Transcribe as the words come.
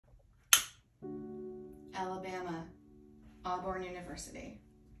Alabama, Auburn University.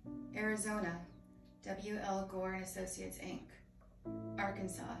 Arizona, W.L. Gore and Associates, Inc.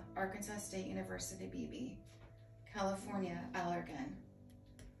 Arkansas, Arkansas State University, BB. California, Allergan.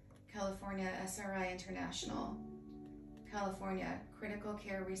 California, SRI International. California, Critical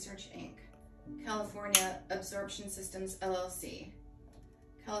Care Research, Inc. California, Absorption Systems, LLC.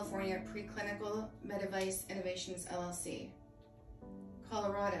 California, Preclinical Medivice Innovations, LLC.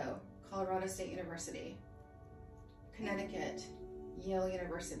 Colorado, Colorado State University. Connecticut, Yale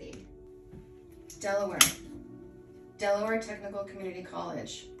University. Delaware, Delaware Technical Community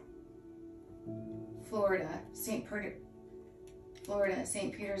College. Florida, St.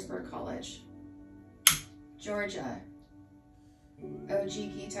 Petersburg College. Georgia,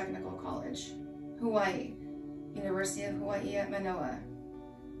 Ojiki Technical College. Hawaii, University of Hawaii at Manoa.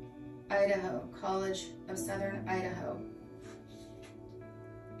 Idaho, College of Southern Idaho.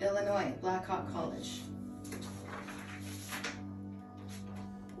 Illinois, Blackhawk College.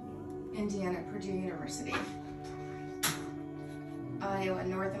 Indiana, Purdue University. Iowa,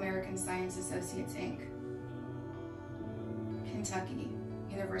 North American Science Associates, Inc. Kentucky,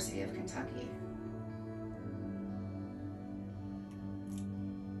 University of Kentucky.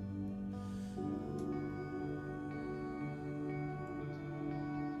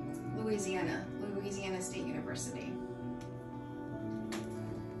 Louisiana, Louisiana State University.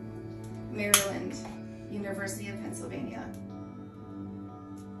 Maryland, University of Pennsylvania.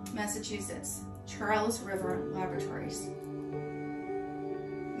 Massachusetts, Charles River Laboratories.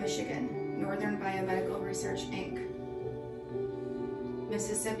 Michigan, Northern Biomedical Research, Inc.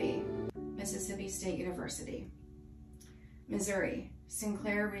 Mississippi, Mississippi State University. Missouri,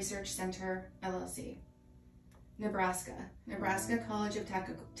 Sinclair Research Center, LLC. Nebraska, Nebraska College of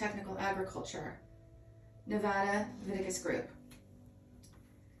Technical Agriculture. Nevada, Viticus Group.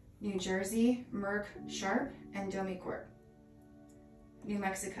 New Jersey, Merck, Sharp, and Domi Corp. New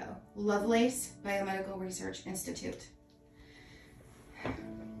Mexico, Lovelace Biomedical Research Institute.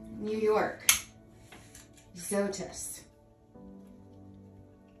 New York, Zoetis.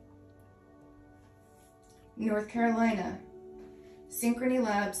 North Carolina, Synchrony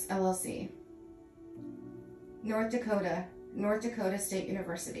Labs, LLC. North Dakota, North Dakota State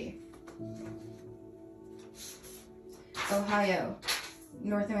University. Ohio,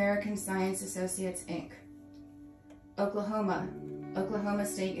 North American Science Associates, Inc. Oklahoma, Oklahoma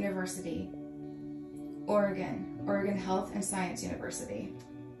State University. Oregon, Oregon Health and Science University.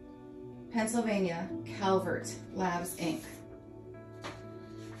 Pennsylvania, Calvert Labs, Inc.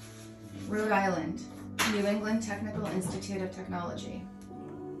 Rhode Island, New England Technical Institute of Technology.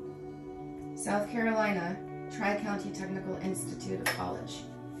 South Carolina, Tri-County Technical Institute of College.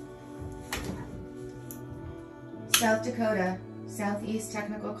 South Dakota, Southeast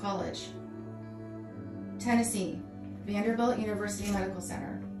Technical College. Tennessee, Vanderbilt University Medical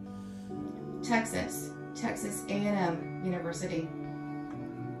Center. Texas, Texas A&M University.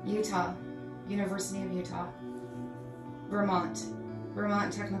 Utah, University of Utah. Vermont,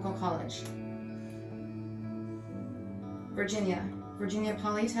 Vermont Technical College. Virginia, Virginia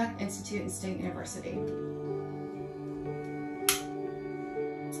Polytech Institute and State University.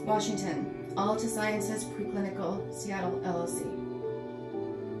 Washington, Alta Sciences Preclinical, Seattle, LLC.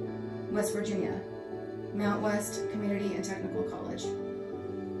 West Virginia, Mount West Community and Technical College.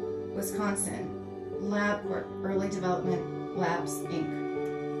 Wisconsin, LabCorp Early Development Labs, Inc.